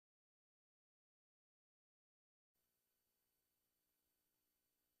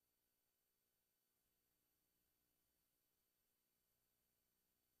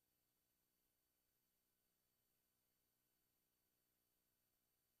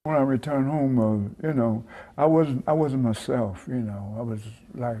When I returned home, I wasn't myself. I was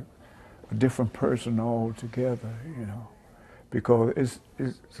like a different person altogether. Because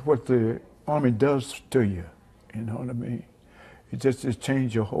it's what the Army does to you. You know what I mean? It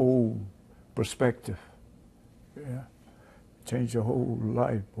changed your whole perspective. Yeah, changed your whole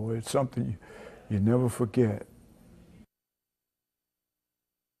life, boy. It's something you never forget.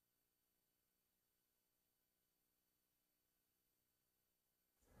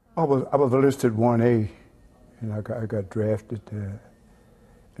 I was enlisted 1A, and I got drafted in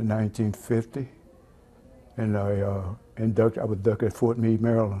 1950, and I was inducted at Fort Meade,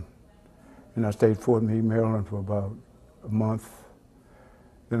 Maryland, and I stayed at Fort Meade, Maryland for about a month.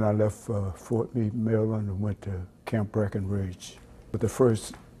 Then I left Fort Meade, Maryland, and went to Camp Breckenridge with the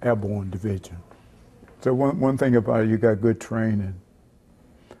First Airborne Division. So one thing about it, you got good training.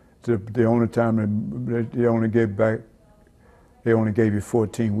 The only time they only gave you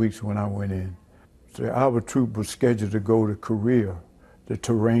 14 weeks when I went in. So our troop was scheduled to go to Korea, the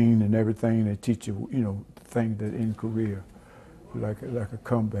terrain and everything. They teach you, the thing that in Korea, like a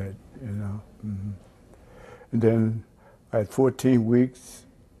combat. And then I had 14 weeks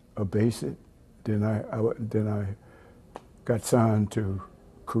of basic. Then I got signed to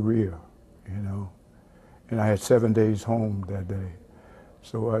Korea. And I had 7 days home that day.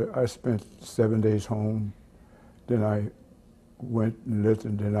 So I spent 7 days home. Then I went and lived,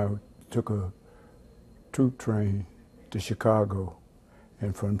 and then I took a troop train to Chicago,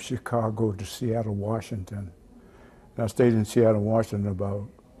 and from Chicago to Seattle, Washington. And I stayed in Seattle, Washington about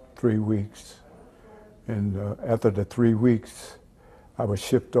 3 weeks. And after the 3 weeks, I was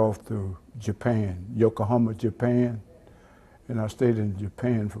shipped off to Japan, Yokohama, Japan. And I stayed in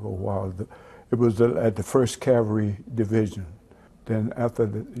Japan for a while. It was at the 1st Cavalry Division. Then after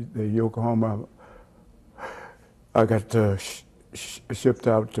the Yokohama, I got shipped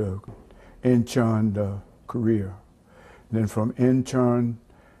out to Incheon, Korea. And then from Incheon,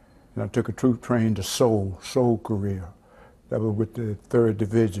 I took a troop train to Seoul, Korea. That was with the 3rd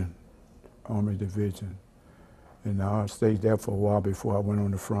Division, Army Division. And I stayed there for a while before I went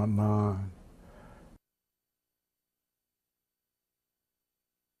on the front line.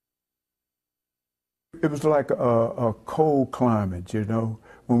 It was like a cold climate.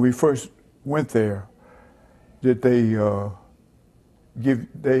 When we first went there, that they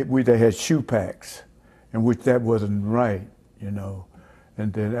had shoe packs, in which that wasn't right.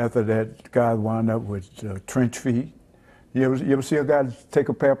 And then after that, guys wound up with trench feet. You ever see a guy take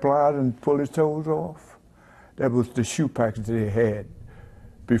a pair of pliers and pull his toes off? That was the shoe packs that they had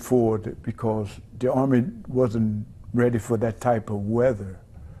before, because the Army wasn't ready for that type of weather.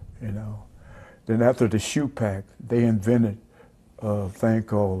 Then after the shoe pack, they invented a thing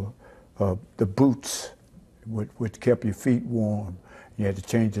called the boots, which kept your feet warm. You had to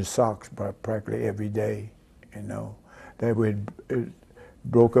change your socks practically every day. That way it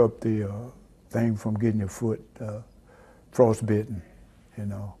broke up the thing from getting your foot frostbitten.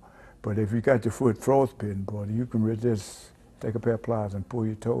 But if you got your foot frostbitten, boy, you can really just take a pair of pliers and pull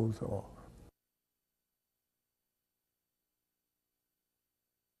your toes off.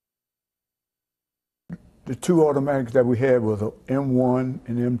 The two automatics that we had was a M1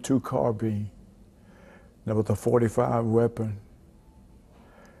 and M2 carbine. That was a 45 weapon.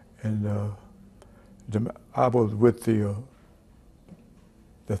 And I was with the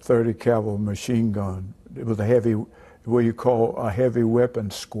 30 caliber machine gun. It was what you call a heavy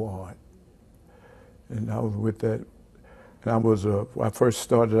weapons squad. And I was with that. And I first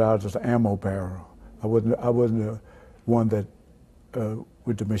started out as an ammo bearer. I wasn't the one that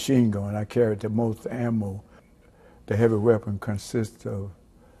with the machine gun. I carried the most ammo. The heavy weapon consists of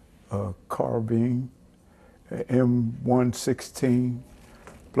a carbine, M116,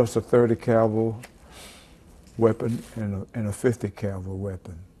 plus a 30 caliber weapon and a 50 caliber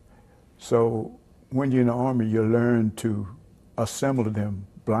weapon. So when you're in the Army, you learn to assemble them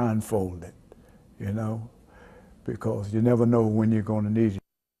blindfolded, because you never know when you're going to need it.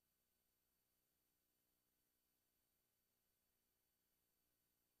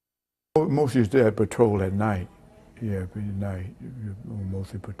 Most used to patrol at night. Yeah, at night,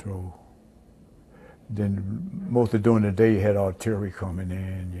 mostly patrol. Then mostly during the day, you had artillery coming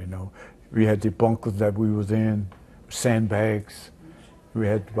in. We had the bunkers that we was in, sandbags. We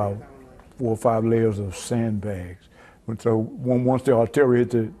had about 4 or 5 layers of sandbags. And so once the artillery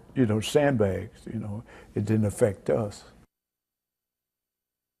hit the sandbags, it didn't affect us.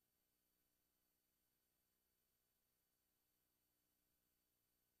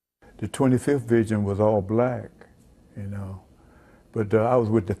 The 25th Division was all black. But I was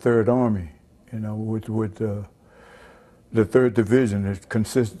with the 3rd Army, with The 3rd Division. It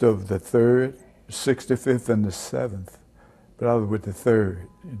consists of the 3rd, 65th, and the 7th. But I was with the 3rd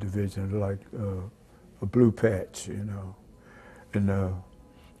Division, like a blue patch, you know. And the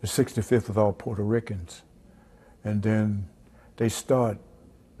 65th was all Puerto Ricans. And then they start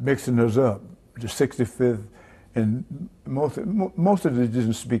mixing us up. The 65th, and most of them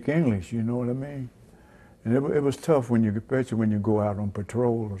didn't speak English, you know what I mean? And it was tough when you, especially when you go out on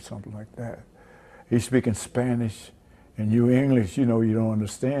patrol or something like that. He's speaking Spanish, and you English, you know, you don't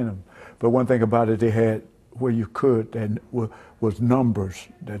understand him. But one thing about it, they had where you could, and was numbers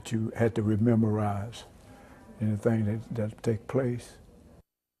that you had to memorize, anything that take place.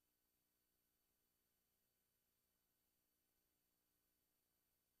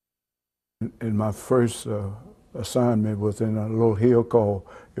 And my first assignment was in a little hill called,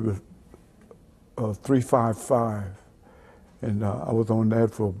 it was 355, and I was on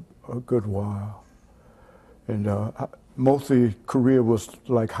that for a good while. And mostly Korea was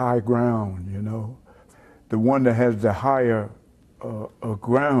like high ground, you know. The one that has the higher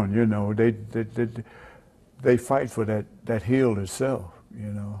ground, you know, they fight for that hill itself,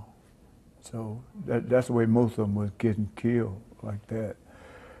 you know. So that's the way most of them was getting killed, like that.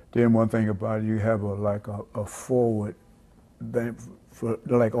 Then one thing about it, you have a forward, for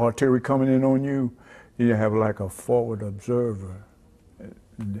like artillery coming in on you, you have like a forward observer,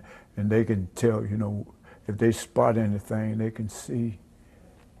 and they can tell, you know, if they spot anything, they can see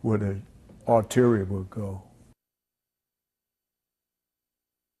where the artillery will go.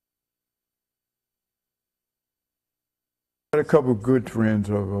 I had a couple of good friends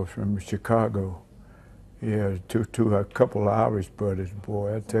from Chicago. Yeah, a couple of Irish brothers.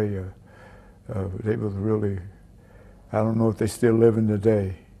 Boy, I tell you, they was really. I don't know if they still living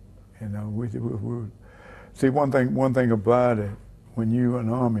today. You know, we see one thing about it. When you in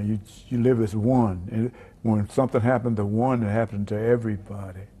the army, you live as one. When something happened to one, it happened to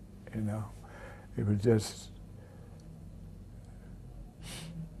everybody. You know, it was just.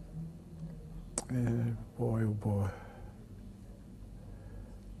 Boy, oh boy.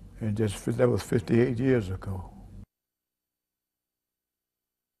 And that was 58 years ago.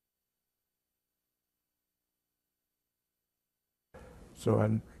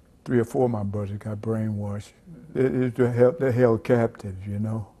 So 3 or 4 of my brothers got brainwashed. They're held captive, you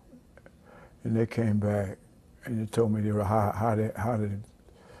know. And they came back and they told me how did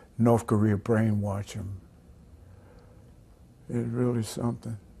North Korea brainwash them. It's really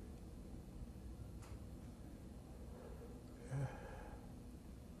something.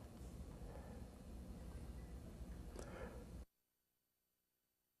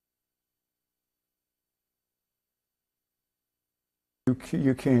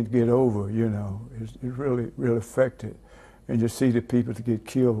 You can't get over, you know. It's really affected. And you see the people that get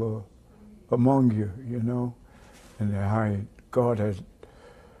killed among you, you know. And how God has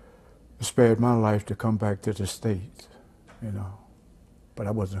spared my life to come back to the States, you know. But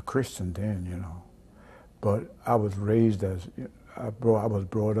I wasn't a Christian then, you know. But I was raised as, I was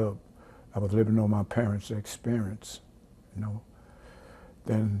brought up. I was living on my parents' experience, you know.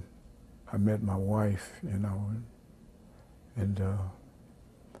 Then I met my wife, you know, and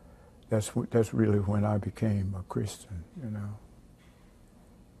that's really when I became a Christian, you know.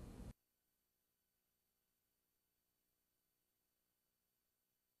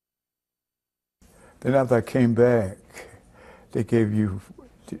 Then after I came back, they gave you,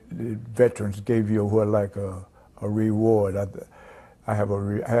 the veterans gave you like a reward. I had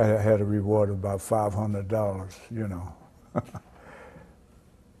a reward of about $500, you know.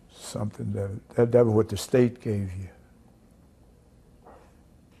 Something that was what the state gave you.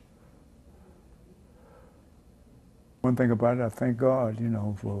 One thing about it, I thank God, you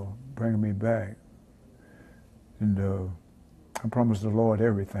know, for bringing me back. And I promised the Lord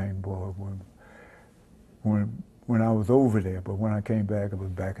everything, boy, when I was over there. But when I came back, I was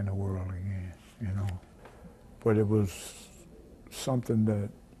back in the world again, you know. But it was something that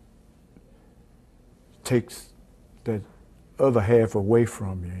takes that other half away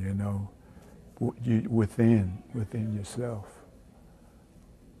from you, you know, within yourself.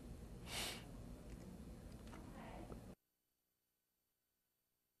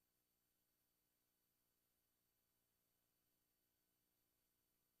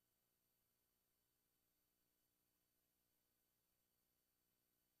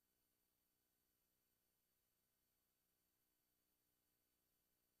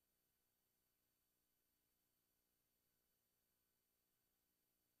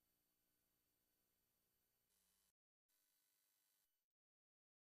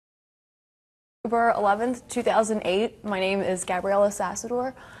 October 11th, 2008. My name is Gabriella Sassador,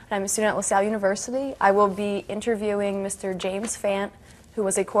 and I'm a student at LaSalle University. I will be interviewing Mr. James Fant, who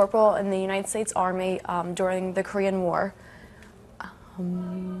was a corporal in the United States Army during the Korean War.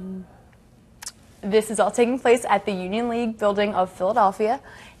 This is all taking place at the Union League building of Philadelphia,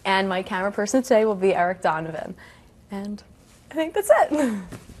 and my camera person today will be Eric Donovan. And I think that's it.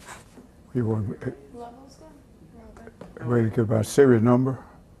 You want ready to get my serial number?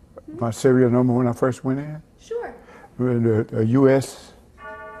 My serial number when I first went in? Sure. The US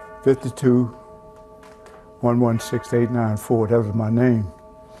 52 116894. That was my name.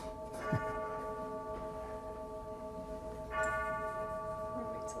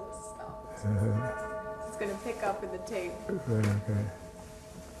 Wait till this stops. It's going to pick up in the tape. Okay. Okay.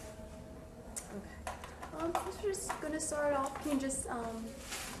 We're just going to start off. Can you just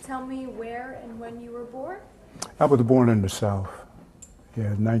tell me where and when you were born? I was born in the South.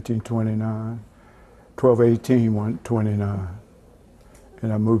 Yeah, 1929, 12/18/29,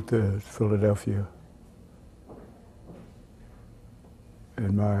 and I moved to Philadelphia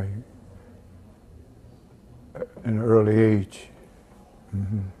in an early age.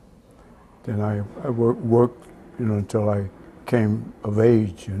 Then I worked, until I came of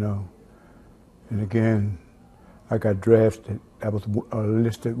age, And again, I got drafted. I was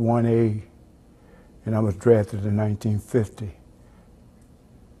listed 1A, and I was drafted in 1950.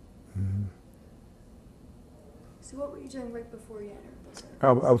 So what were you doing right before you entered the service?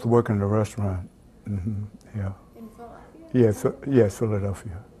 I was working in a restaurant. Yeah. In Philadelphia? Yes,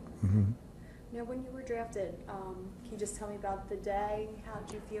 Philadelphia. Now, when you were drafted, can you just tell me about the day? How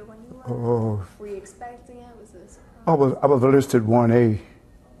did you feel when you left? Oh, Were you expecting it? Was this? I was listed 1A,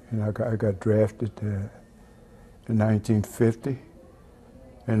 and I got drafted in 1950,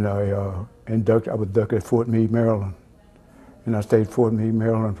 and I was inducted at Fort Meade, Maryland, and I stayed at Fort Meade,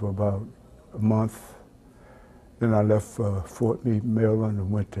 Maryland for about a month. Then I left Fort Meade, Maryland, and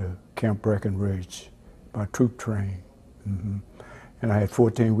went to Camp Breckenridge, my troop train. And I had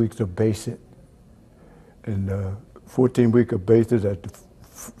 14 weeks of basic, and 14 weeks of basic at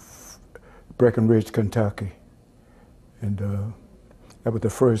Breckenridge, Kentucky. And that was the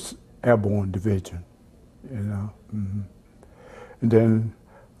 1st Airborne Division, And then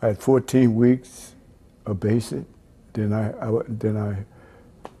I had 14 weeks of basic. Then I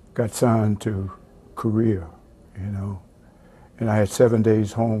got signed to Korea, And I had 7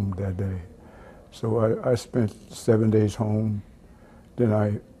 days home that day. So I spent 7 days home. Then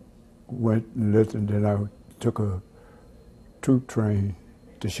I went and lived, and then I took a troop train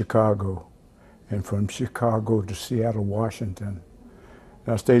to Chicago, and from Chicago to Seattle, Washington.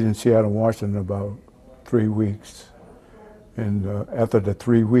 And I stayed in Seattle, Washington about 3 weeks. And after the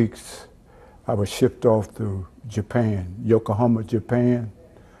 3 weeks, I was shipped off to Japan, Yokohama, Japan.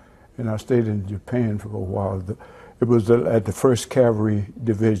 And I stayed in Japan for a while. It was at the 1st Cavalry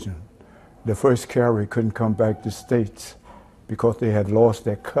Division. The 1st Cavalry couldn't come back to the States because they had lost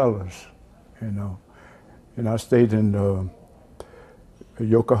their colors, And I stayed in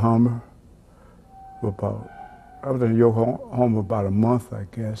Yokohama I was in Yokohama about a month, I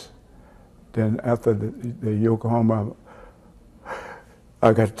guess. Then after the Yokohama,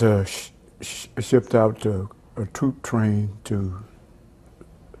 I got shipped out to a troop train to,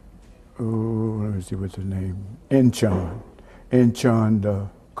 let me see what's the name, Incheon,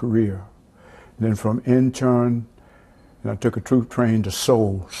 Korea. And then from Incheon, I took a troop train to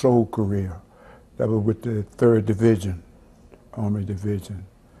Seoul, Korea. That was with the 3rd Division, Army Division.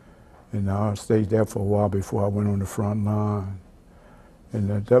 And I stayed there for a while before I went on the front line. And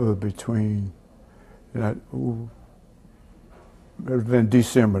that was between, it was in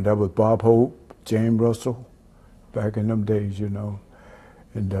December. That was Bob Hope, James Russell, back in them days, And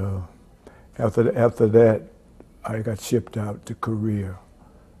after that, I got shipped out to Korea.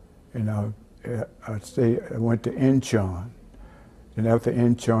 And I went to Incheon. And after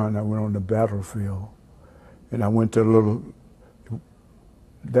Incheon, I went on the battlefield. And I went to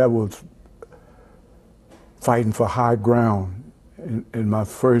that was fighting for high ground. And my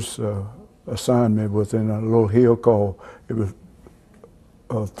first assignment was in a little hill called, it was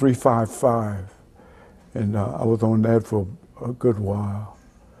 355. And I was on that for a good while.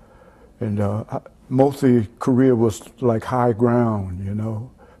 And mostly Korea was like high ground,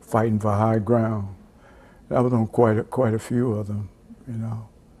 fighting for high ground. I was on quite a few of them,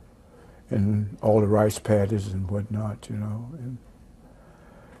 and all the rice paddies and whatnot,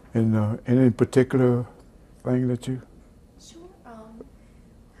 And any particular thing that you? Sure. How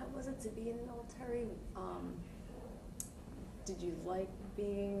was it to be in the military? Did you like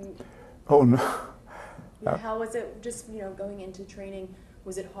being? Oh no. How was it just going into training?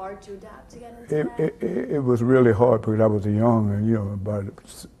 Was it hard to adapt to get into that? It was really hard because I was young and, about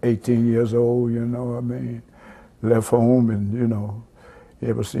 18 years old, what I mean. Left home and, you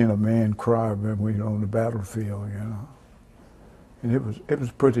ever seen a man cry when you're on the battlefield, And it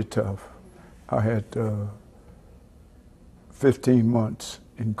was pretty tough. I had 15 months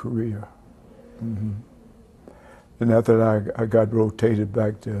in Korea. Mm-hmm. And after that, I got rotated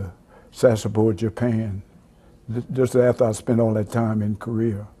back to Sasebo, Japan. Just after I spent all that time in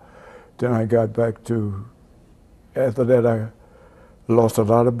Korea. Then I got back to, after that I lost a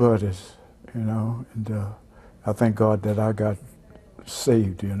lot of buddies, and I thank God that I got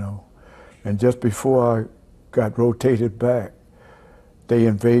saved, And just before I got rotated back, they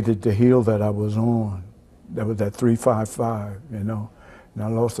invaded the hill that I was on. That was at 355, And I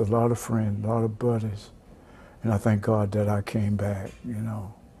lost a lot of friends, a lot of buddies. And I thank God that I came back,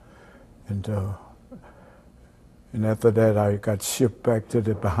 And after that, I got shipped back to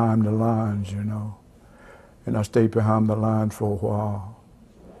the behind the lines, And I stayed behind the lines for a while.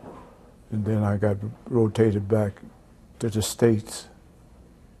 And then I got rotated back to the States.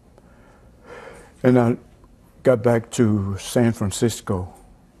 And I got back to San Francisco.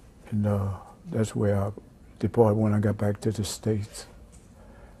 And that's where I departed when I got back to the States.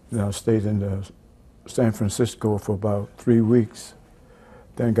 And I stayed in San Francisco for about 3 weeks.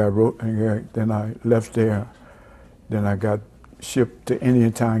 Then then I left there. Then I got shipped to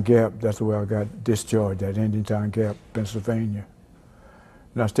Indian Town Gap. That's where I got discharged, at Indian Town Gap, Pennsylvania.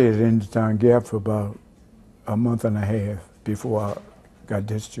 And I stayed at Indian Town Gap for about a month and a half before I got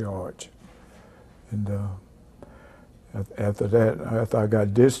discharged. And after that, after I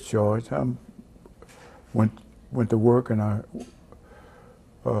got discharged, I went to work, and I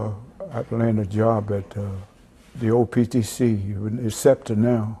landed a job at the old PTC. It's SEPTA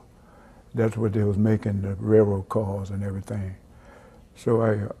now. That's what they was making, the railroad cars and everything. So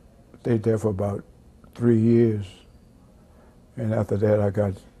I stayed there for about 3 years. And after that, I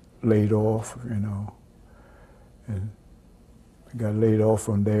got laid off, and I got laid off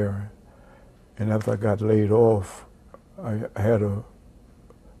from there. And after I got laid off, I had a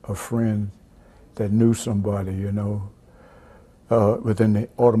friend that knew somebody, within the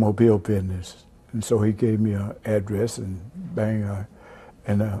automobile business. And so he gave me an address and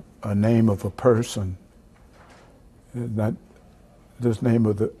a name of a person. And this name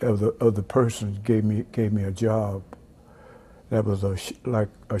of the person gave me a job. That was like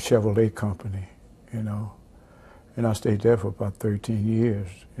a Chevrolet company, And I stayed there for about 13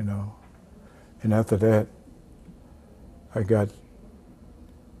 years, And after that,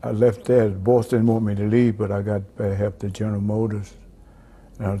 I left there. The boss didn't want me to leave, but I got to help the General Motors.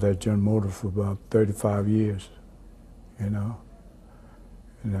 And I was at General Motors for about 35 years, And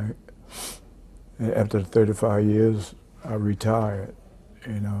after the 35 years, I retired,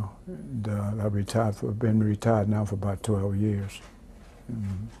 And I've been retired now for about 12 years.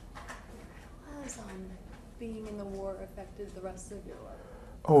 Mm-hmm. How has being in the war affected the rest of your life?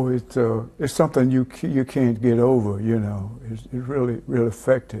 Oh, it's something you can't get over, It's really, really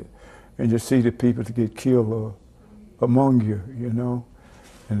affected. And you see the people that get killed among you,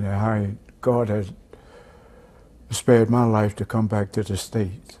 And how God has spared my life to come back to the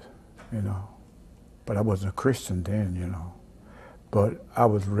States, But I wasn't a Christian then, But I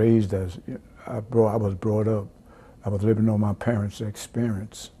was raised I was brought up. I was living on my parents'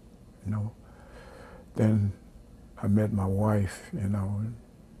 experience, Then I met my wife, and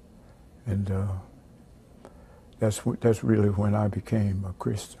that's really when I became a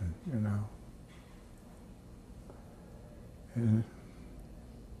Christian,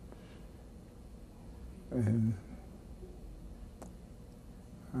 And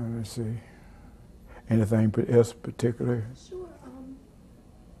let's see, anything else particular? Sure.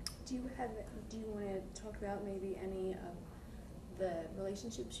 Do you want to talk about maybe any of the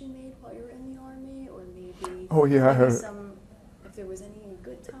relationships you made while you were in the Army, or maybe? Oh yeah, I heard. If there was any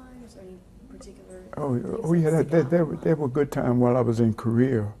good times or any particular. Oh yeah, there were good times while I was in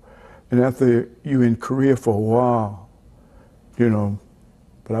Korea, and after you in Korea for a while,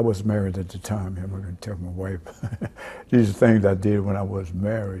 But I was married at the time. I'm not going to tell my wife. These are things I did when I was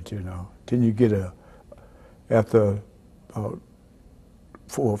married, Then you get after about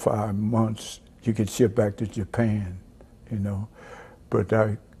 4 or 5 months, you get shipped back to Japan, But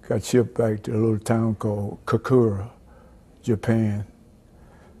I got shipped back to a little town called Kokura, Japan,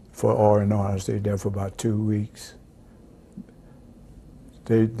 for R&R. I stayed there for about 2 weeks.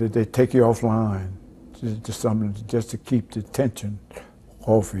 They take you offline, just to keep the tension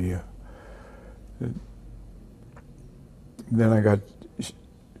off of you. Then I got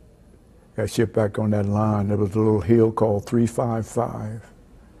shipped back on that line. There was a little hill called 355.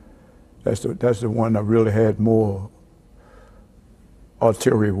 That's the one that really had more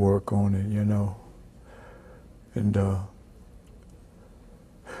artillery work on it, you know. And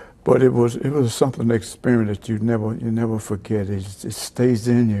but it was something experience that you never forget. It stays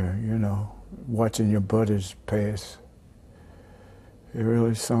in you, you know. Watching your buddies pass, it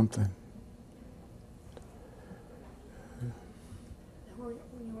really is something. Were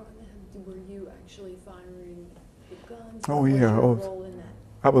you actually firing the guns? Oh What was yeah, your role in that?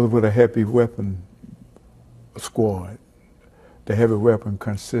 I was with a heavy weapon squad. The heavy weapon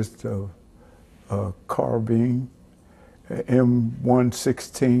consists of a carbine, a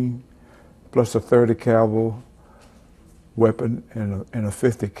M116, plus a 30 caliber weapon and a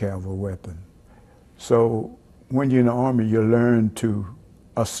 50 caliber weapon. So when you're in the Army, you learn to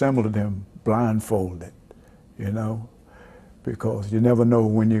assemble them blindfolded, you know, because you never know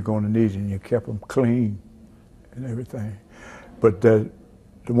when you're going to need it, and you kept them clean and everything. But the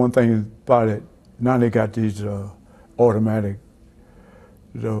one thing about it, now they got these automatic,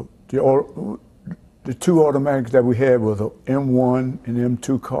 the two automatics that we had was a M1 and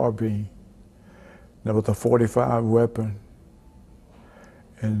M2 carbine. That was a 45 weapon.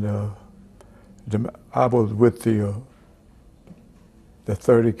 And I was with the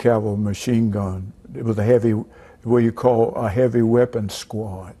 30 caliber machine gun. It was a heavy, what you call a heavy weapon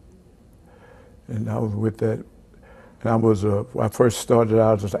squad. And I was with that. And I first started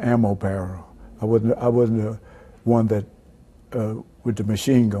out as an ammo bearer. I wasn't the one that, with the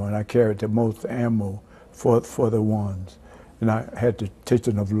machine gun, I carried the most ammo for the ones. And I had the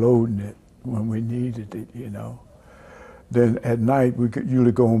intention of loading it when we needed it, you know. Then at night, we could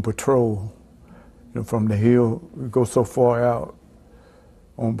usually go on patrol. You know, from the hill, we go so far out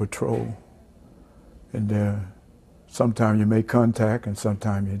on patrol. And sometimes you make contact and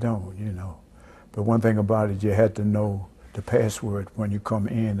sometimes you don't, you know. But one thing about it, you had to know the password when you come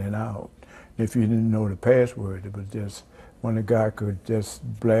in and out. If you didn't know the password, it was just, when a guy could just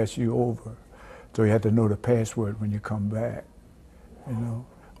blast you over. So you had to know the password when you come back, you know,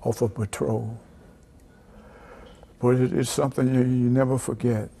 off of patrol. But it's something you never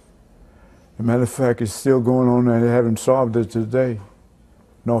forget. As a matter of fact, it's still going on and they haven't solved it today.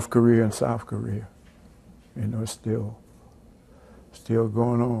 North Korea and South Korea. You know, it's still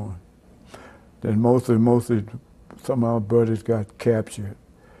going on. Then mostly some of our brothers got captured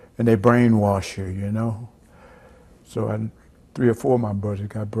and they brainwashed you, you know. So 3 or 4 of my brothers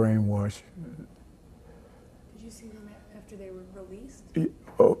got brainwashed. Did you see them after they were released?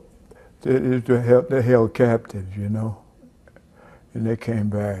 Oh, they're held captive, you know. And they came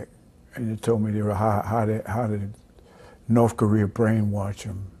back and they told me they were how did North Korea brainwash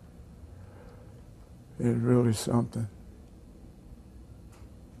them. It's really something.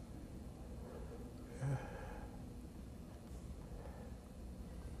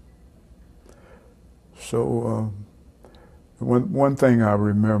 So one thing I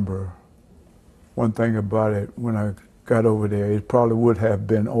remember, one thing about it, when I got over there, it probably would have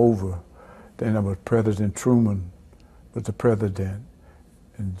been over. Then it was President Truman was the president,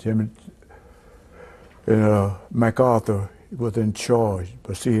 and MacArthur was in charge.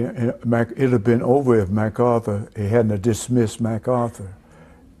 But see, it'd have been over if MacArthur, he hadn't dismissed MacArthur.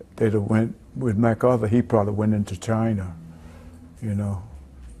 They'd have went with MacArthur, he probably went into China, you know.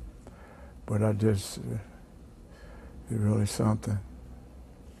 But it's really something.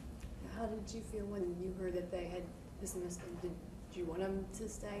 How did you feel when you heard that they had dismissed him? Did you want him to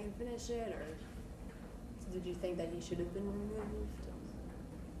stay and finish it, or did you think that he should have been removed?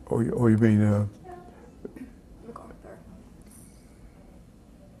 Oh, you mean MacArthur.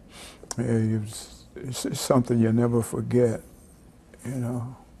 Yeah, it's something you never forget, you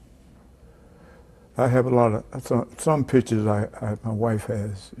know. I have a lot of some pictures my wife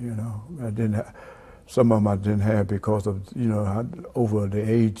has, you know. I didn't have, some of them I didn't have because of, you know, over the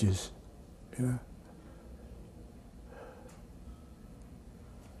ages, you know.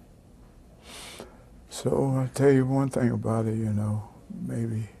 So I'll tell you one thing about it, you know,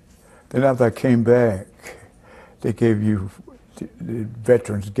 maybe. Then after I came back, they gave you, the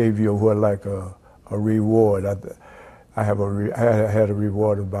veterans gave you like a reward. I had a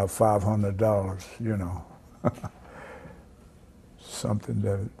reward of about $500, you know. Something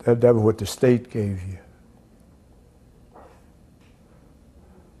that was what the state gave you.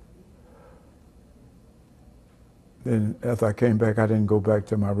 Then after I came back, I didn't go back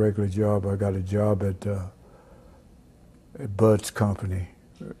to my regular job. I got a job at Bud's company,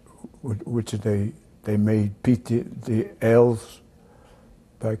 which they made the L's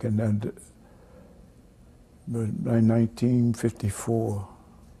back in 1954.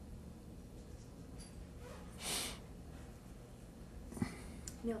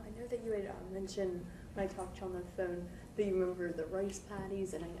 Now, I know that you mentioned when I talked to you on the phone that you remember the rice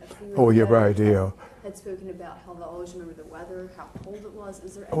patties, and a few Oh, you're right, had, yeah. had spoken about how they always remember the weather, how cold it was.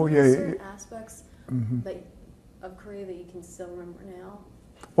 Is there any Oh, yeah, certain aspects that, of Korea that you can still remember now?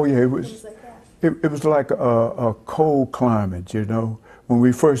 Oh, yeah, Things like that? it was like a cold climate, you know. When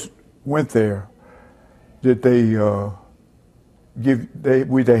we first went there, that they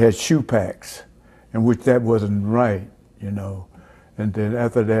had shoe packs, and which that wasn't right, you know. And then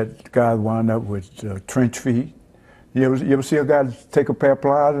after that, guys wound up with trench feet. You ever see a guy take a pair of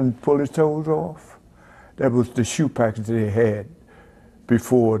pliers and pull his toes off? That was the shoe packs that they had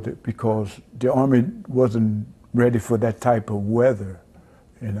before, because the Army wasn't ready for that type of weather,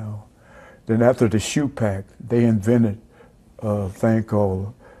 you know. Then after the shoe pack, they invented a thing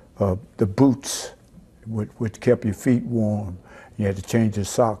called the boots, which kept your feet warm. You had to change your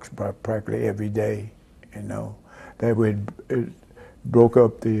socks practically every day, you know. That way it broke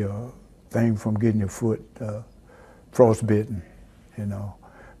up the thing from getting your foot frostbitten, you know.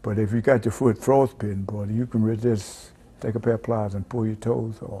 But if you got your foot frostbitten, boy, you can really just take a pair of pliers and pull your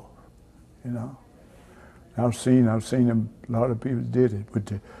toes off, you know. I've seen them. A lot of people did it with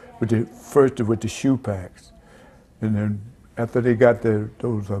the shoe packs, and then after they got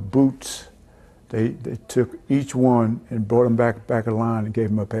those boots, they took each one and brought them back a line and gave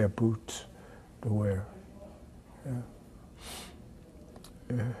them a pair of boots to wear. Yeah.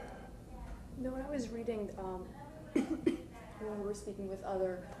 Yeah. You know, when I was reading, when we were speaking with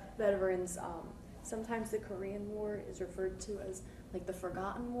other veterans, sometimes the Korean War is referred to as like the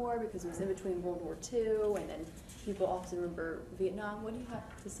forgotten war because it was in between World War II, and then people often remember Vietnam. What do you have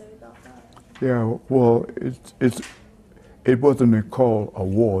to say about that? Yeah, well, it wasn't called a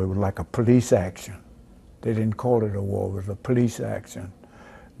war. It was like a police action. They didn't call it a war. It was a police action.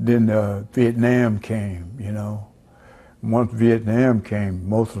 Then Vietnam came, you know. Once Vietnam came,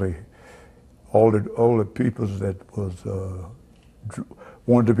 mostly all the people that was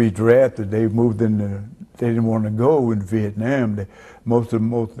wanted to be drafted, they moved in. They didn't want to go in Vietnam. Most of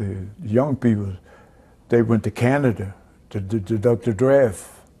the young people, they went to Canada to deduct the draft,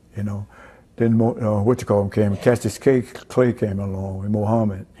 you know. Then came, Cassius Clay came along with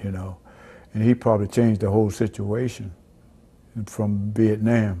Mohammed, you know, and he probably changed the whole situation from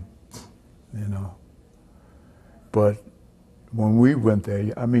Vietnam, you know. But when we went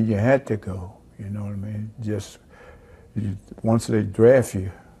there, I mean, you had to go, you know what I mean? Once they draft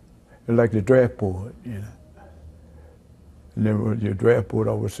you, it's like the draft board, you know. And then your draft board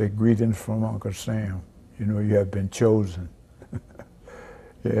always say, "Greetings from Uncle Sam. You know, you have been chosen."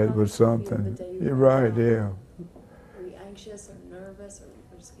 Yeah, it was something. You're right, yeah. Were you anxious or nervous or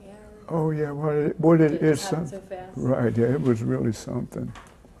scared? Oh yeah, it is something. So fast? Right, yeah, it was really something.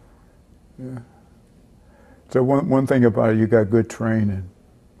 Yeah. So one thing about it, you got good training.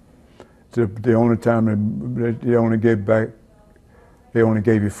 The only time they only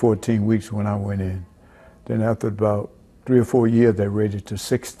gave you 14 weeks when I went in. Then after about 3 or 4 years, they raised it to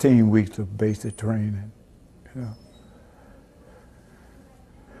 16 weeks of basic training. You know.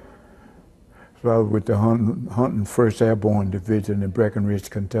 So I was with the hunting 1st Airborne Division in Breckenridge,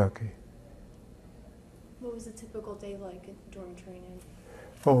 Kentucky. What was a typical day like during training?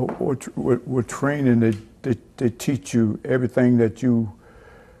 Oh, with training, they teach you everything that you.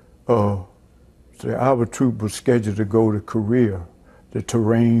 So our troop was scheduled to go to Korea, the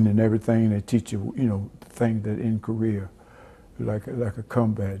terrain and everything. They teach you, you know, things that in Korea, like a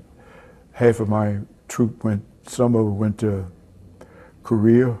combat. Half of my troop some of it went to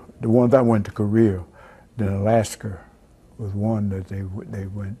Korea. The ones I went to Korea, then Alaska was one that they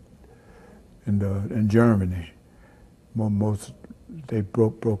went, in Germany. Most they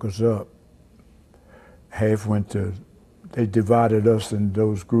broke us up. Half went to. They divided us in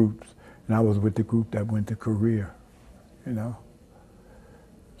those groups, and I was with the group that went to Korea, you know,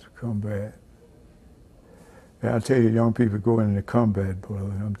 to combat. And I tell you, young people go into combat, brother,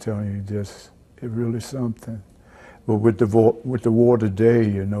 I'm telling you, it's really something. But with the war today,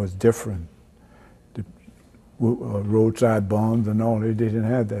 you know, it's different. The roadside bombs and all, they didn't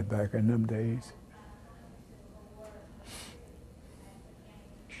have that back in them days.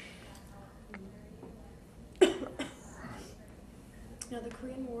 Now, the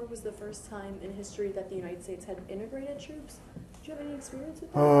Korean War was the first time in history that the United States had integrated troops. Did you have any experience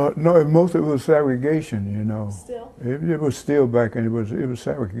with that? No, most of it was segregation, you know. Still? It was still back, and it was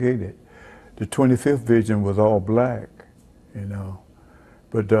segregated. The 25th Division was all black, you know.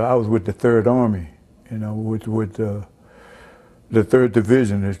 But I was with the 3rd Army, you know, with the 3rd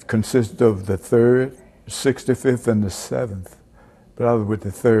Division. It consists of the 3rd, 65th, and the 7th. But I was with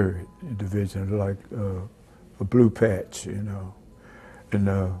the 3rd Division, like a blue patch, you know. And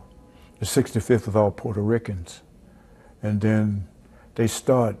the 65th was all Puerto Ricans. And then they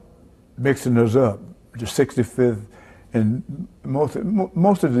start mixing us up. The 65th, and most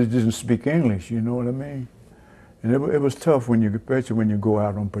of them didn't speak English, you know what I mean? And it was tough when you, especially when you go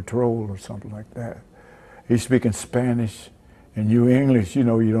out on patrol or something like that. He's speaking Spanish, and you English, you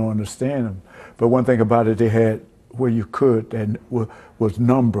know, you don't understand them. But one thing about it, they had where you could, and was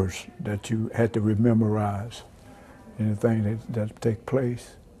numbers that you had to memorize. Anything that take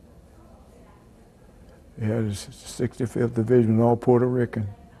place. Yeah, the 65th Division, all Puerto Rican.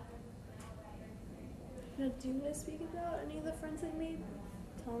 Now, do you want to speak about any of the friends that you made?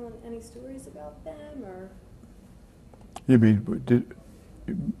 Tell them any stories about them, or? You mean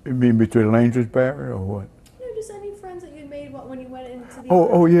between Language Barrier or what? No, just any friends that you made when you went into the.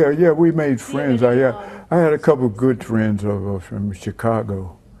 Oh yeah, we made friends. I had a couple of good friends from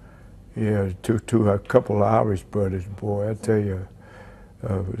Chicago. Yeah, a couple of Irish brothers. Boy, I tell you,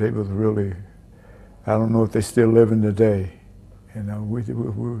 they was really. I don't know if they still living today. You know, we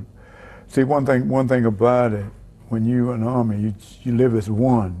see one thing about it. When you're in the Army, you live as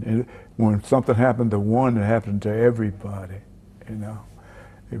one. And when something happened to one, it happened to everybody. You know,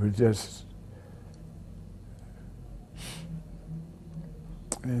 it was just.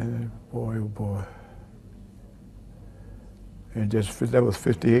 Boy, oh boy. And that was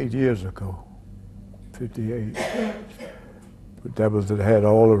 58 years ago. 58. But that had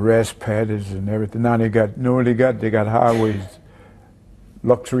all the rest pads and everything. Now they got highways,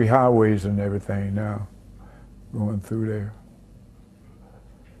 luxury highways and everything now, going through there.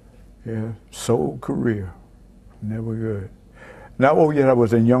 Yeah, soul career, never good. Now, oh yeah, I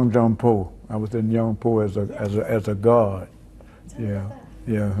was in Young John Poe. I was in Young Poe as a guard. Yeah,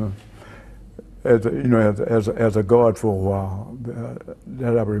 yeah. As a guard for a while.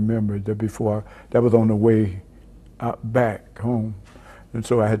 That I remember. That was on the way out back home, and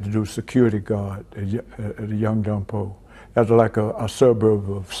so I had to do security guard at the Young John Poe. That was like a suburb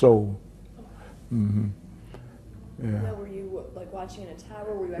of Seoul. Mm-hmm. Yeah. Now, were you like watching in a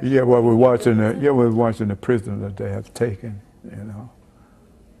tower? Were you actually we were watching the prisoners that they have taken. You know.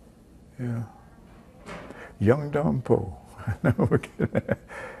 Yeah. Young John Poe.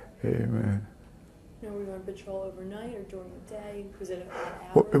 Amen. Now, were you on patrol overnight or during the day? Was it an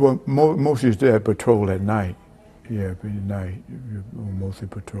hour? Well, most used to have patrol at night. Yeah, at night, mostly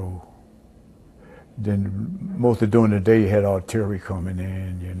patrol. Then mostly during the day, you had artillery coming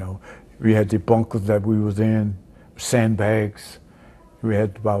in, you know. We had the bunkers that we was in, sandbags. We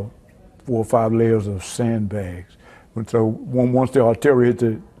had about 4 or 5 layers of sandbags. And so once the artillery hit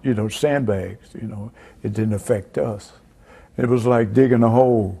the, sandbags, it didn't affect us. It was like digging a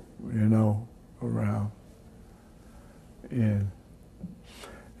hole, around. And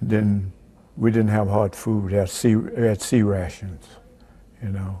then we didn't have hot food. We had sea rations,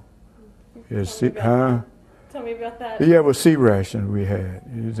 Tell me about that. Yeah, it was sea rations we had.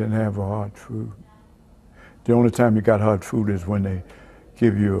 You didn't have hot food. The only time you got hot food is when they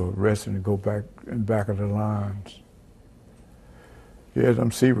give you a rest and go back in back of the lines. Yeah,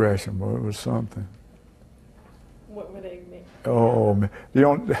 them sea rations, boy, it was something. What were they making? Oh man, the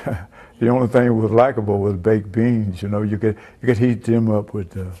only thing that was likable was baked beans. You could heat them up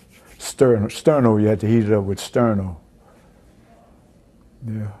with sterno. You had to heat it up with sterno.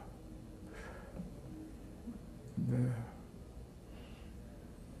 Yeah. Yeah.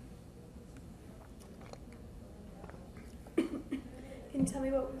 Can you tell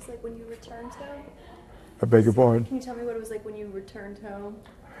me what it was like when you returned home? I beg your pardon? Can you tell me what it was like when you returned home?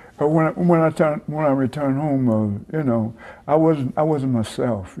 When I returned home, I wasn't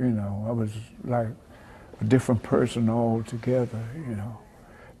myself. I was like a different person altogether.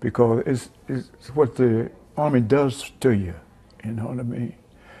 Because it's what the Army does to you. You know what I mean?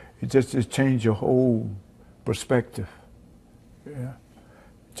 It just changed your whole perspective. Yeah,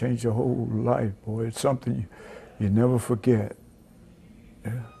 changed your whole life, boy. It's something you never forget.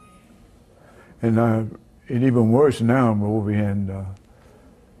 Yeah, and even worse now, I'm over here in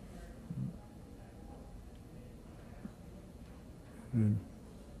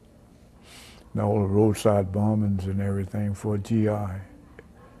all the roadside bombings and everything for GI.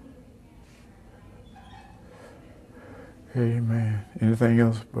 Amen. Anything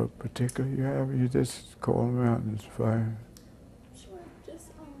else but particular you have? You just call them out and it's fine. Sure.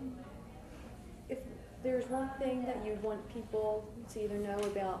 Just if there's one thing that you want people to either know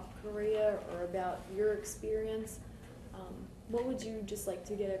about Korea or about your experience, what would you just like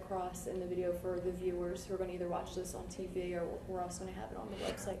to get across in the video for the viewers who are going to either watch this on TV or we're also going to have it on the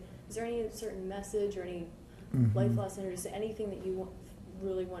website? Is there any certain message or any life lesson or just anything that you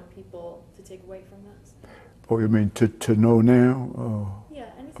really want people to take away from this? Oh, you mean to know now? Yeah,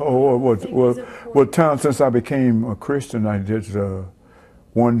 anything Oh, well, Tom, since I became a Christian, I did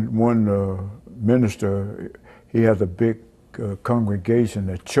one minister. He has a big congregation.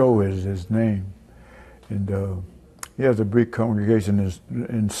 The Cho is his name, and he has a big congregation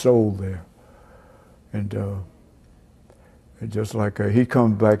in Seoul there. And just like he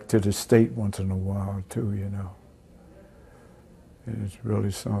comes back to the state once in a while too, you know. And it's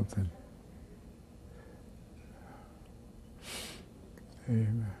really something.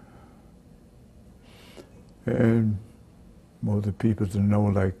 Amen. And most of the people to know,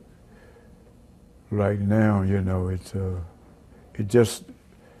 like right now, you know, it's just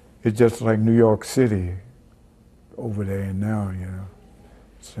like New York City over there and now, you know,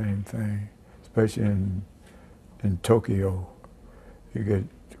 same thing, especially in Tokyo. You get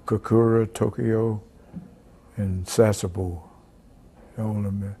Kokura, Tokyo, and Sasebo. All of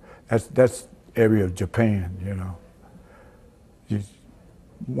them. That's area of Japan, you know.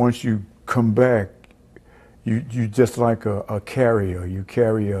 Once you come back, you just like a carrier. You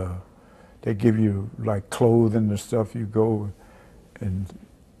carry they give you like clothing and stuff. You go and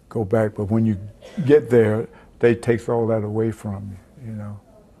go back, but when you get there, they take all that away from you, you know.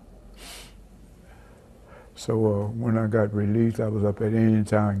 So when I got released, I was up at Indian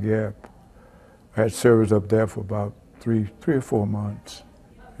Town Gap. I had service up there for about three or 4 months,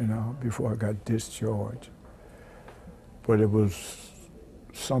 you know, before I got discharged. But it was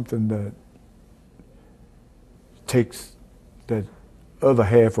something that takes that other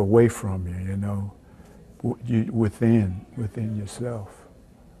half away from you, you know, within yourself.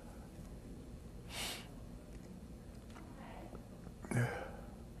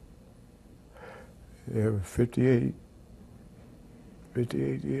 Yeah, 58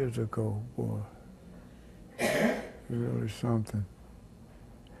 years ago, boy. Really something.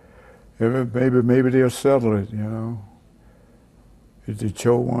 Maybe they'll settle it, you know. It's the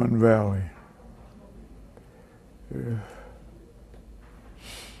Chowan Valley. Yeah.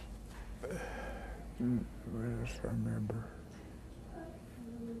 What else I remember?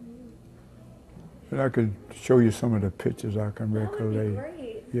 And I could show you some of the pictures I can recollect. That would be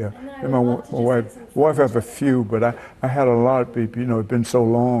great. Yeah, And my wife have a few, but I had a lot of people. You know, it's been so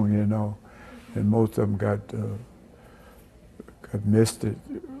long, you know, and most of them got missed it,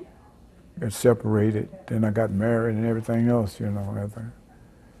 got separated. Then I got married and everything else, you know. I think.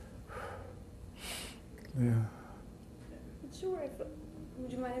 Yeah. Sure.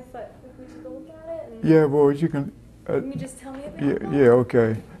 Would you mind if we took a look at it? Yeah, boy, you can. Can you just tell me about it? Yeah,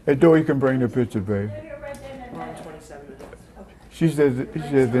 okay. Hey, Dor, you can bring the picture, babe. We're on 27 minutes. Okay. She's in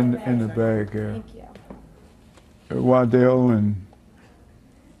the bag. Yeah. Thank you. Waddell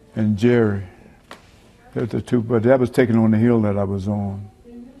and Jerry. They're the two, but that was taken on the hill that I was on.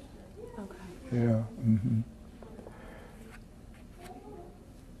 Okay. Yeah. Mm-hmm.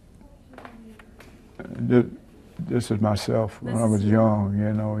 This is myself when I was young,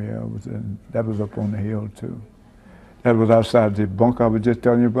 you know. Yeah, that was up on the hill too. That was outside the bunk I was just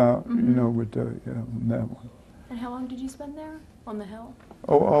telling you about, you know, with the that one. And how long did you spend there on the hill?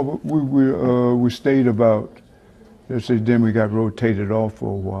 We stayed about. Let's see, then we got rotated off for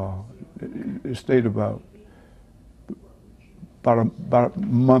a while. It stayed about a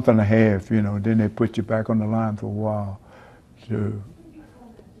month and a half, you know. Then they put you back on the line for a while.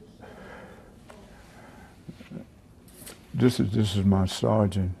 This is my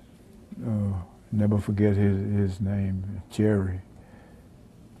sergeant. Never forget his name, Jerry.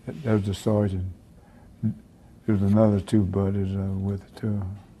 That was the sergeant. There was another two buddies with it too.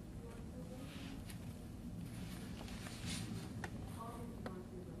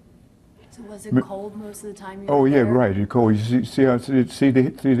 So was it cold most of the time you were Oh yeah, there? right. It's cold. You see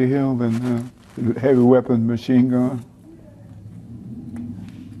the hill and the heavy weapon machine gun.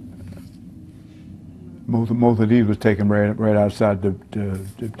 Most of these was taken right outside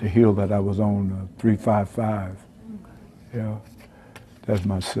the hill that I was on, 355. Okay. Yeah, that's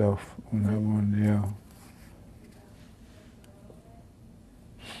myself on that one. Yeah.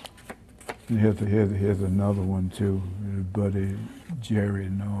 And here's another one too. Buddy Jerry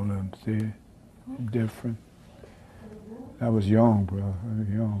and all of them. See, different. I was young, bro. I was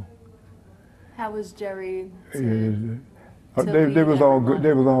young. How was Jerry? They was all good.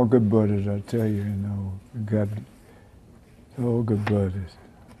 They was all good buddies. I tell you, you know, got all good buddies.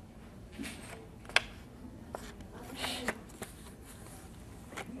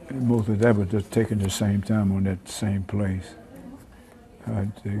 And most of that was just taken the same time on that same place.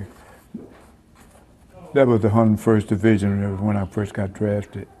 That was the 101st Division. That was when I first got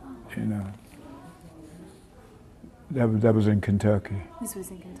drafted. You know. That was in Kentucky. This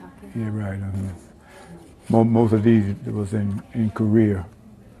was in Kentucky. Yeah, right. Most of these was in Korea.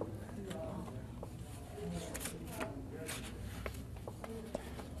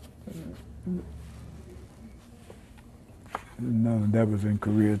 No, that was in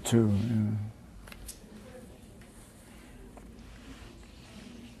Korea too. Yeah.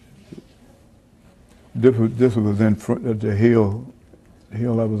 This was in front of the hill I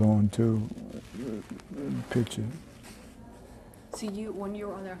was on too. Picture. So when you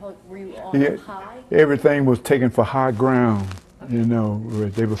were on there, were you Yeah, high? everything was taken for high ground. You know,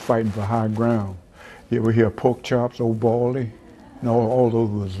 they was fighting for high ground. You ever hear pork chops, Old Baldy? No, all those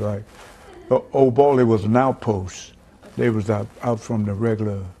was like, Old Baldy was an outpost. They was out from the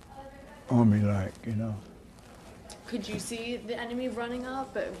regular army, like, you know. Could you see the enemy running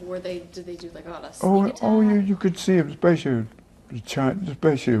up? But did they do like a lot of Oh, sneak attack? oh, you could see it, especially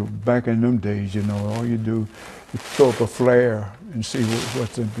back in them days. You know, all you do is throw up a flare and see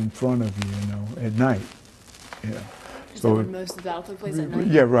what's in front of you. You know, at night. Yeah. Is that when most of the battle took place at night?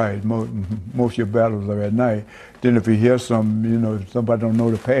 Yeah, right. Most of your battles are at night. Then if you hear something, you know, if somebody don't know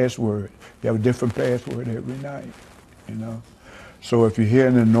the password, you have a different password every night. You know. So if you're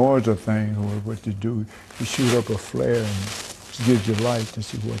hearing the noise of things, or what you do, you shoot up a flare and it gives you light to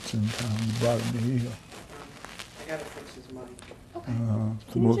see what's in the bottom of the hill. I gotta fix his mic. Okay.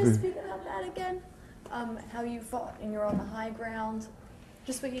 Can you just speak about that again? How you fought and you're on the high ground.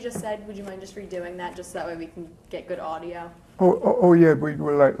 Just what you just said. Would you mind just redoing that, just so that way we can get good audio? Oh yeah, we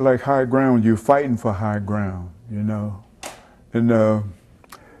were like high ground. You're fighting for high ground, you know, and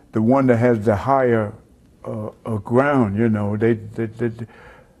the one that has the higher ground, you know,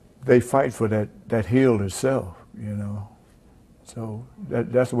 they fight for that hill itself, you know. So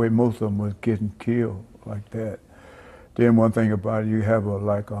that's the way most of them was getting killed like that. Then one thing about it, you have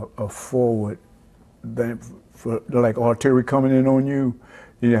a forward, then for like artillery coming in on you,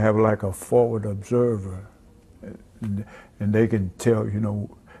 you have like a forward observer, and they can tell, you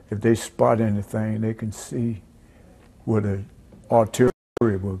know, if they spot anything, they can see where the artillery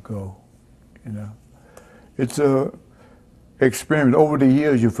will go, you know. It's a experience. Over the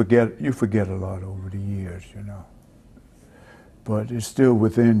years, you forget a lot over the years, you know. But it's still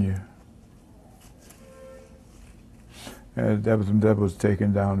within you. And that was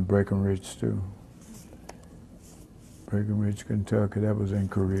taken down in Breckenridge too. Breckenridge, Kentucky. That was in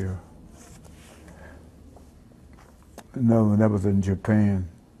Korea. No, that was in Japan.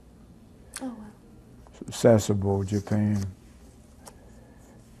 Oh wow. Sasebo, Japan.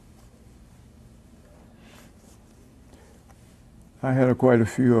 I had quite a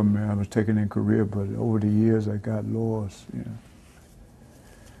few of them. I was taken in Korea, but over the years I got lost. Yeah.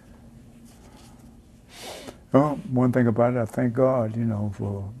 Well, one thing about it, I thank God, you know,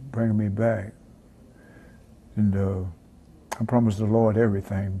 for bringing me back. And I promised the Lord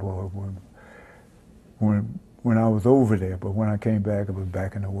everything, boy, when I was over there. But when I came back, I was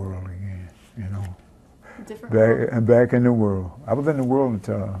back in the world again, you know. Back in the world. I was in the world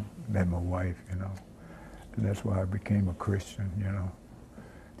until I met my wife, you know. And that's why I became a Christian, you know.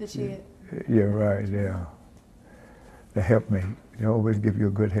 Did she? Yeah, right, yeah. The helpmate. They always give you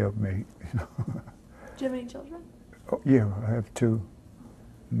a good helpmate, you know. Do you have any children? Oh, yeah, I have two.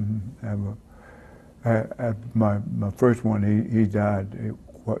 Mm-hmm. My first one, he died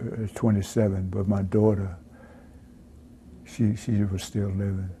at 27, but my daughter, she was still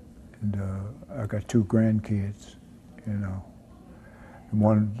living. And I got two grandkids, you know.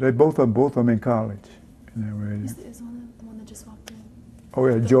 And both of them in college. Is the one that just walked in? Oh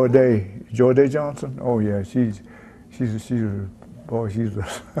yeah, Jorday Johnson. Oh yeah, she's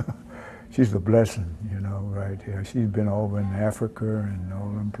a blessing, you know, right here. She's been over in Africa and all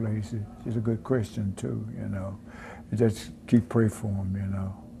them places. She's a good Christian too, you know. You just keep praying for them, you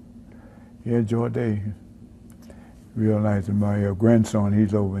know. Yeah, Jorday. Real nice. And my grandson,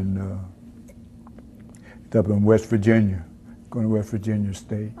 he's over up in West Virginia, going to West Virginia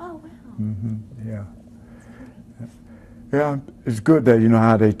State. Oh wow. Yeah. Yeah, it's good that you know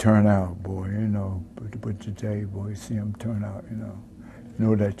how they turn out, boy. You know, but today, boy, you see them turn out. You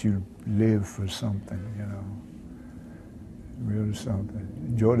know that you live for something. You know, really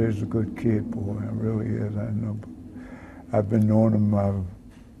something. Jorday's a good kid, boy. It really is. I know. I've been knowing them. I've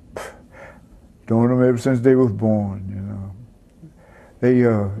known them ever since they was born. You know,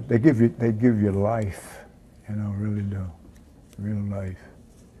 they give you life. You know, really do, real life.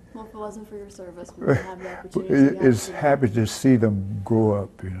 Well, if it wasn't for your service, we wouldn't have the opportunity. It's happy to see them grow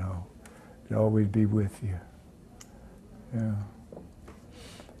up, you know. They'll always be with you. Yeah.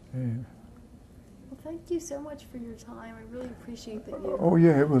 Well, thank you so much for your time. I really appreciate that you. Oh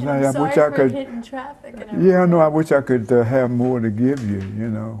yeah, it was nice. nice. I wish I could. Hitting traffic and everything. Yeah, no, I wish I could have more to give you. You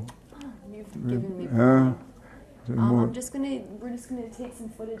know. Oh, you've given me plenty. We're just gonna take some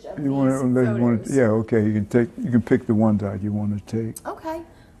footage of these photos. Yeah, okay. You can pick the ones out you want to take. Okay.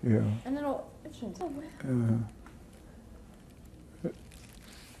 Yeah. And then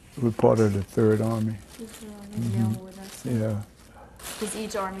We're part of the Third Army. Yeah. Does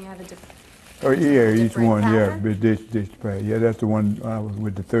each army have a different? Oh yeah, each different one. Yeah, pattern? but this part. Yeah, that's the one I was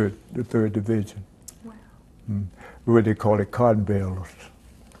with the third division. Wow. What they call it, cotton balers.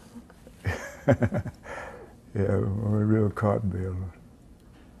 Yeah, we're real cotton balers.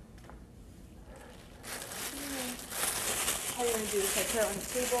 How are you going to do this? Like put it on the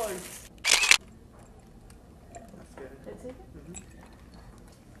table or? That's good. That's it?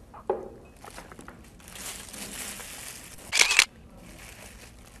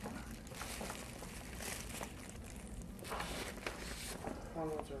 Long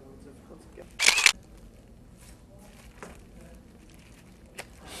ones are a little difficult to get.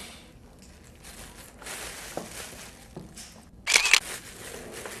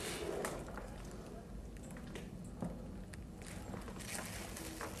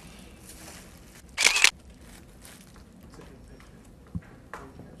 It's a good picture.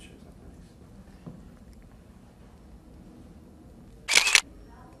 Thank you, that shows up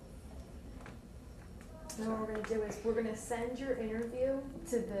nice. So what we're going to do is we're going to send your interview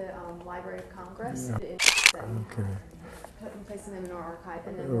to the Library of Congress. Yeah. Okay. Put and place them in our archive,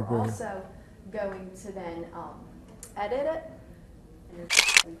 and then we're Okay. also going to then edit it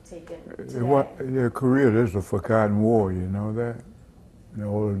and take it today. Yeah, Korea, there's a forgotten war. You know that. And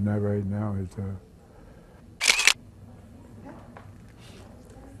all of that right now is Is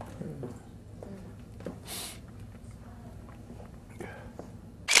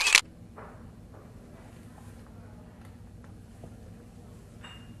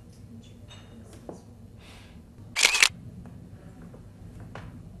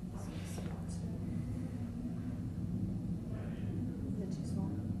it too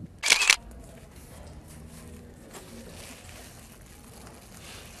small?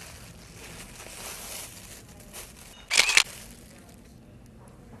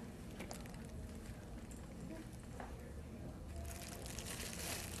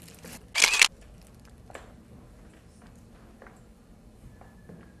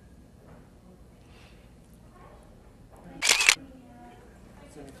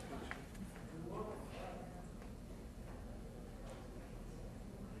 It's the next picture.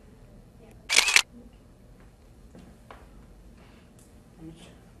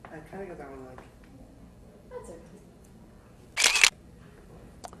 I kind of got that one like. That's okay.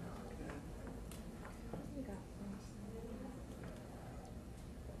 You got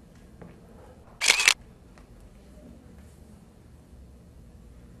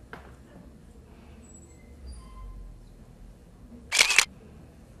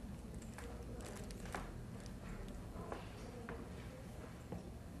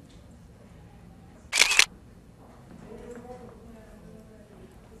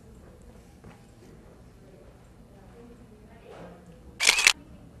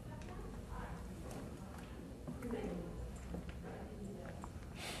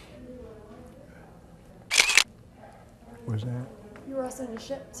what's that? You were also in a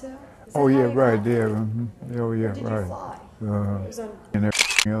ship too? Is that Oh how yeah, you right got there. there? Oh yeah, Or did right. you fly? It was on. And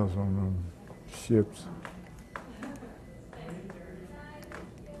everything else on them ships.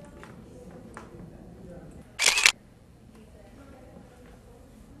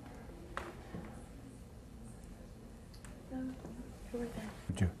 No, who were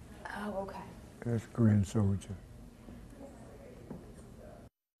they? Oh, okay. That's Korean soldier.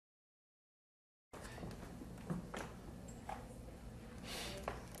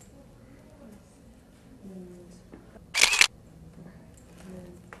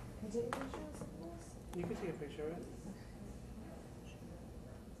 Can you take a picture of some of this? You can take a picture of it.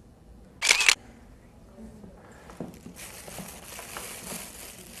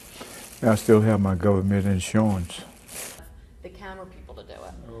 I still have my government insurance. The camera people to do it.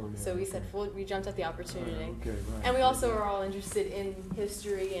 Oh, yeah, So we said we jumped at the opportunity. Okay, right. And we also are all interested in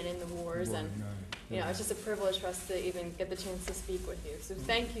history and in the wars, and you know, it's just a privilege for us to even get the chance to speak with you. So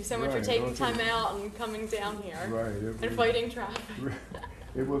thank you so much for Right, taking okay. time out and coming down here Right. and fighting traffic.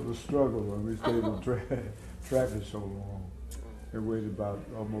 It was a struggle when we stayed in traffic so long. It waited about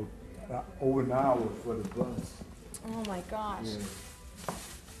almost over an hour for the bus. Oh my gosh. Yeah.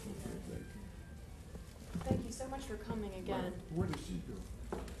 Thank you so much for coming again. Where did she go?